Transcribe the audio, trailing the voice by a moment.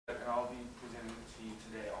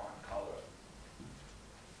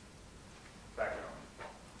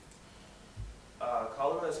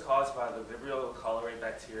is caused by the Vibrio cholerae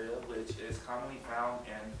bacteria, which is commonly found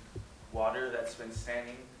in water that's been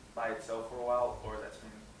standing by itself for a while, or that's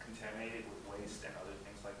been contaminated with waste and other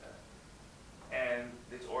things like that. And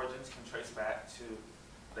its origins can trace back to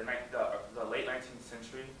the late 19th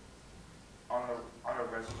century on a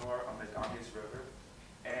reservoir on the Ganges River,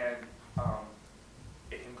 and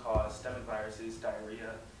it can cause stomach viruses,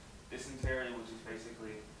 diarrhea, dysentery, which is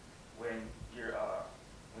basically when you're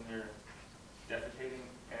defecating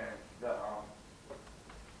and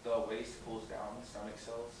the waste pulls down the stomach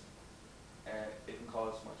cells, and it can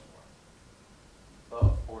cause much more.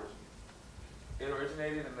 The origin. It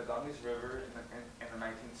originated in the Ganges River in the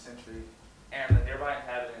 19th century, and the nearby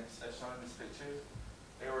inhabitants, as shown in this picture,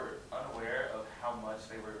 they were unaware of how much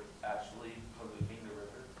they were actually polluting the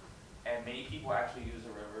river. And many people actually use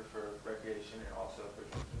the river for recreation and also for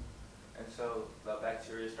drinking. And so the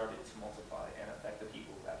bacteria started to multiply and affect the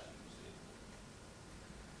people who actually used it.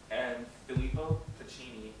 And Filippo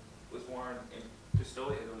Ticini was born in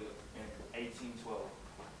Pistoia, Italy in 1812.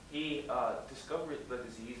 He discovered the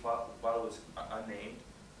disease while it was unnamed,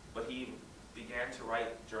 but he began to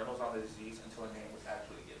write journals on the disease until a name was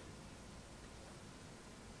actually given.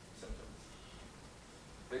 Symptoms.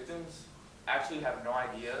 Victims actually have no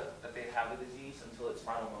idea that they have the disease until its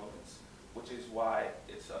final moments, which is why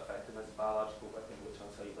it's effective as a biological weapon, which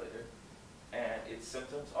I'll tell you later. And its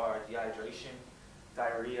symptoms are dehydration,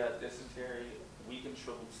 diarrhea, dysentery, weak and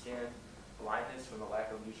shriveled skin, blindness from the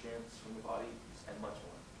lack of nutrients from the body, and much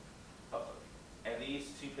more. And these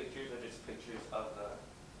two pictures are just pictures of the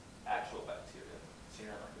actual bacteria seen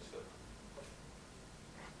under a microscope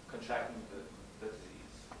contracting the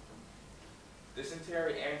disease.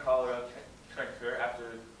 Dysentery and cholera can occur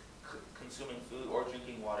after consuming food or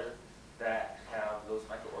drinking water that have those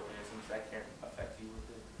microorganisms that can affect you with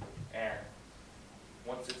it. And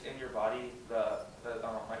once it's in your body, the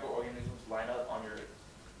microorganisms line up on your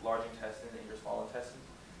large intestine and your small intestine,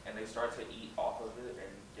 and they start to eat off of it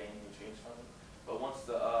and gain nutrients from it. But once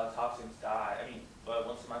the toxins die,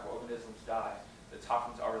 once the microorganisms die, the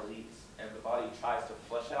toxins are released, and the body tries to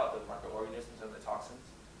flush out the microorganisms and the toxins,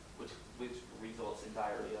 which results in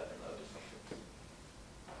diarrhea and other symptoms.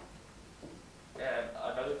 And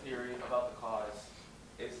another theory about the cause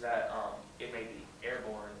is that it may be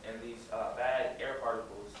airborne, and these bad air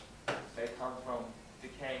particles, they come from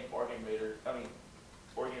decaying organ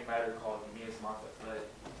matter called miasmata. But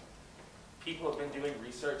people have been doing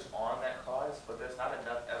research on that cause, but there's not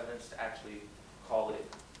enough evidence to actually call it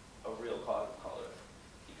a real cause of cholera,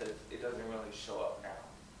 because it doesn't really show up now.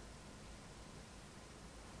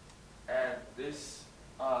 And this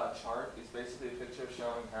chart is basically a picture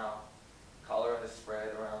showing how cholera has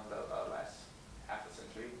spread around the last half a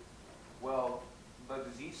century. Well, the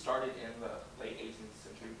disease started in the late 18th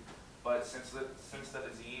century, but since the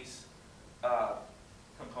disease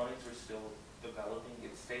components were still developing,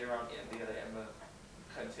 it stayed around India and the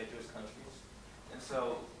contiguous countries. And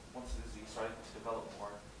so once the disease started to develop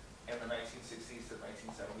more, in the 1960s to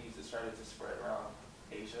 1970s, it started to spread around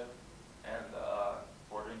Asia and the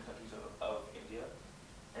bordering countries of India.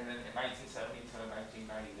 And then in 1970 to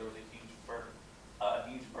 1990, there was a huge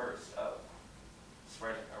burst of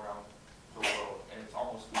spreading around the world, and it's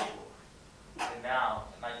almost global. And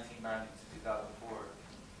now, 1990 to 2004,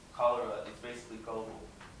 cholera is basically global,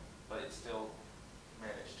 but it still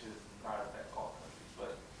managed to not affect all countries.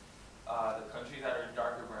 But the countries that are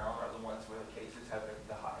darker brown are the ones where the cases have been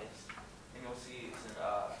the highest. And you'll see it's in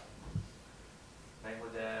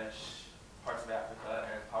Bangladesh, parts of Africa,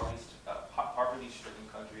 and poverty-stricken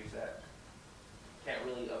countries that can't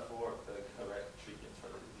really afford the correct treatments for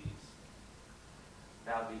the disease.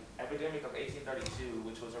 Now, the epidemic of 1832,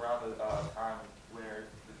 which was around the time where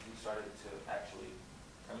the disease started to actually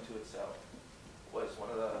come to itself, was one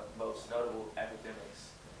of the most notable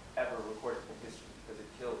epidemics ever recorded in history because it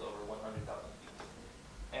killed over 100,000 people.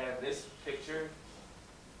 And this picture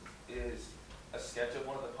is a sketch of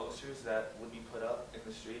one of the posters that would be put up in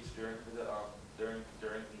the streets during the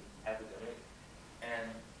epidemic.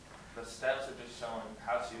 And the steps are just showing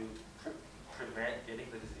how to prevent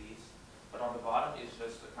getting the disease. But on the bottom is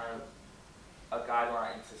just a kind of a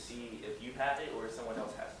guideline to see if you have it or if someone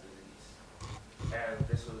else has the disease. And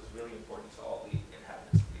this was really important to all the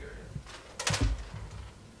inhabitants of the area.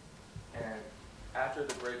 And after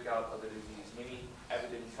the breakout of the disease, many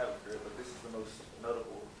epidemics have occurred, but this is the most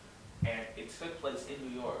notable. And it took place in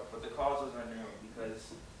New York, but the cause was unknown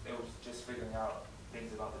because they were just figuring out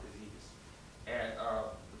things about the disease. And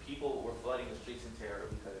the people were flooding the streets in terror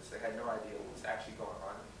because they had no idea what was actually going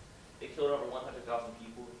on. It killed over 100,000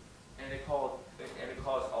 people, and it caused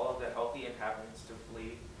all of the healthy inhabitants to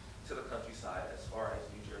flee to the countryside as far as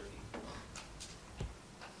New Jersey.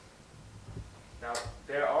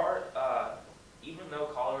 There are, even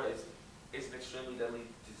though cholera is an extremely deadly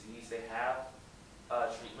disease, they have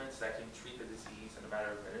treatments that can treat the disease in a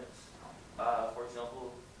matter of minutes. For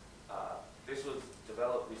example, this was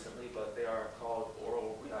developed recently, but they are called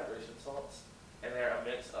oral rehydration salts, and they're a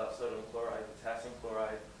mix of sodium chloride, potassium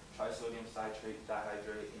chloride, trisodium citrate,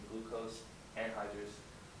 dihydrate, and glucose anhydrous,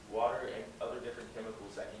 water, and other different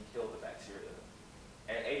chemicals that can kill the bacteria.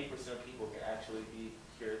 And 80% of people can actually be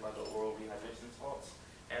cured by the oral rehydration salts,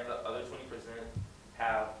 and the other 20%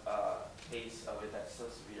 have a case of it that's so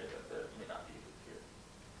severe that they may not be able to cure.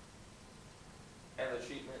 And the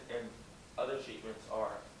treatment and other treatments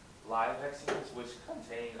are live vaccines, which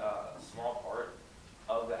contain a small part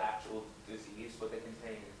of the actual disease, but they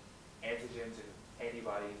contain antigens and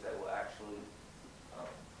antibodies that will actually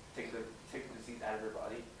take the disease out of your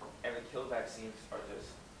body. And the kill vaccines are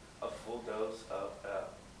just a full dose of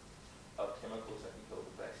chemicals that can kill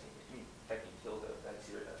the vaccine, that can kill the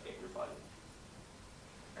bacteria in your body.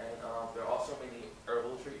 And there are also many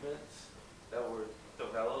herbal treatments that were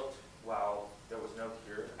developed while there was no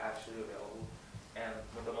cure actually available. And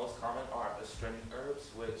the most common are astringent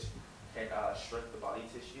herbs, which can shrink the body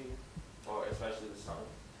tissue, or especially the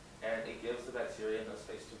stomach. And it gives the bacteria no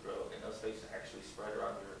space to grow and no space to actually spread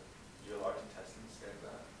around your large intestines and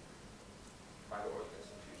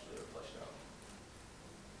microorganisms usually are flushed out.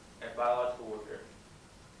 And biological warfare.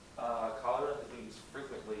 Cholera is used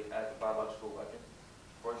frequently as a biological weapon.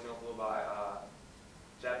 For example, by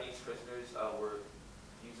Japanese prisoners were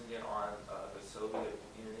using it on the Soviet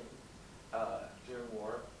Union during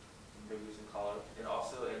war. They were using cholera. And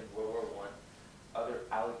also in World War I, other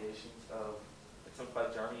allegations of attempts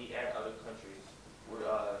by Germany and other countries were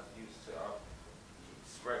used to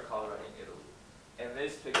spread cholera in Italy. And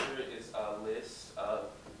this picture is a list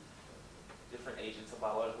of different agents of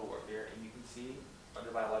biological warfare, and you can see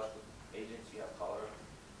under biological agents you have cholera,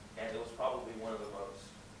 and it was probably one of the most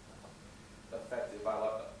effective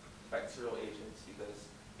bacterial agents because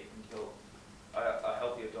it can kill a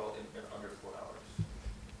healthy adult in under 4 hours.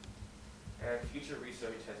 And future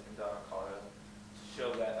research has been done on cholera to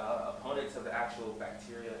show that opponents of the actual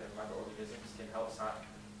bacteria and microorganisms can help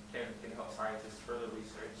scientists further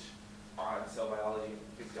research on cell biology and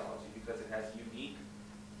physiology because it has unique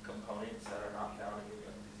components that are not found in any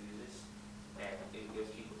other diseases, and it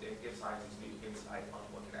gives scientists new insight on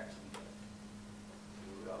what can actually be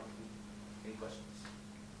done. Any questions?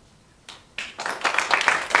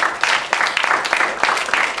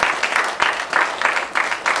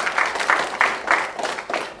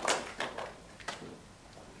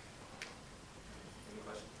 Any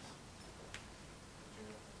questions?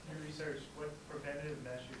 In research, what preventative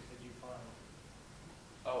measures did you find?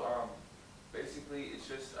 Basically, it's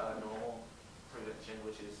just normal prevention,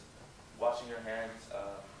 which is washing your hands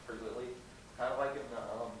frequently. Kind of like in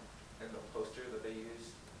the poster that they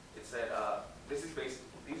use, it said these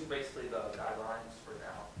are basically the guidelines for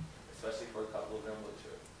now, especially for a couple of them which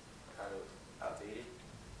are kind of outdated.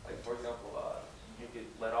 Like for example, you could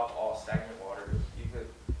let off all stagnant water. You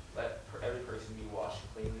could let every person be washed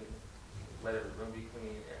cleanly. Let every room be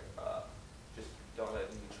clean, and just don't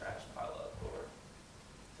let any trash pile up or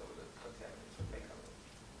some of the contaminants that may come in.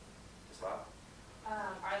 Just wow.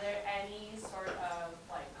 Are there any sort of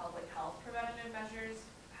like public health preventative measures,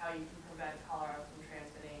 how you can prevent cholera from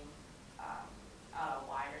transmitting on a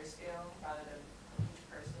wider scale rather than each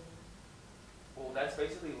person? Well, that's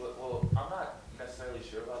basically well, I'm not necessarily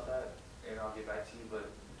sure about that, and I'll get back to you, but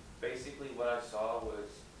basically what I saw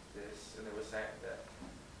was this, and they were saying that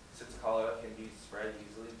since cholera can be spread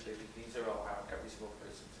easily, these are allowing every single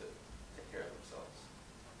person to take care of themselves.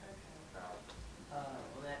 Okay. Now,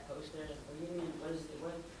 On that poster, what do you mean? What is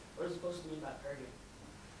it supposed to mean by purging?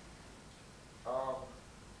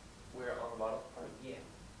 we're on the bottom part. Yeah.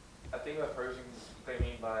 I think by purging, they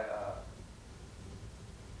mean by,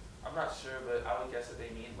 I'm not sure, but I would guess that they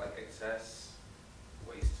mean like excess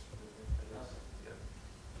waste movement, I guess. Yeah.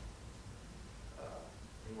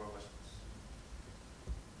 Any more questions?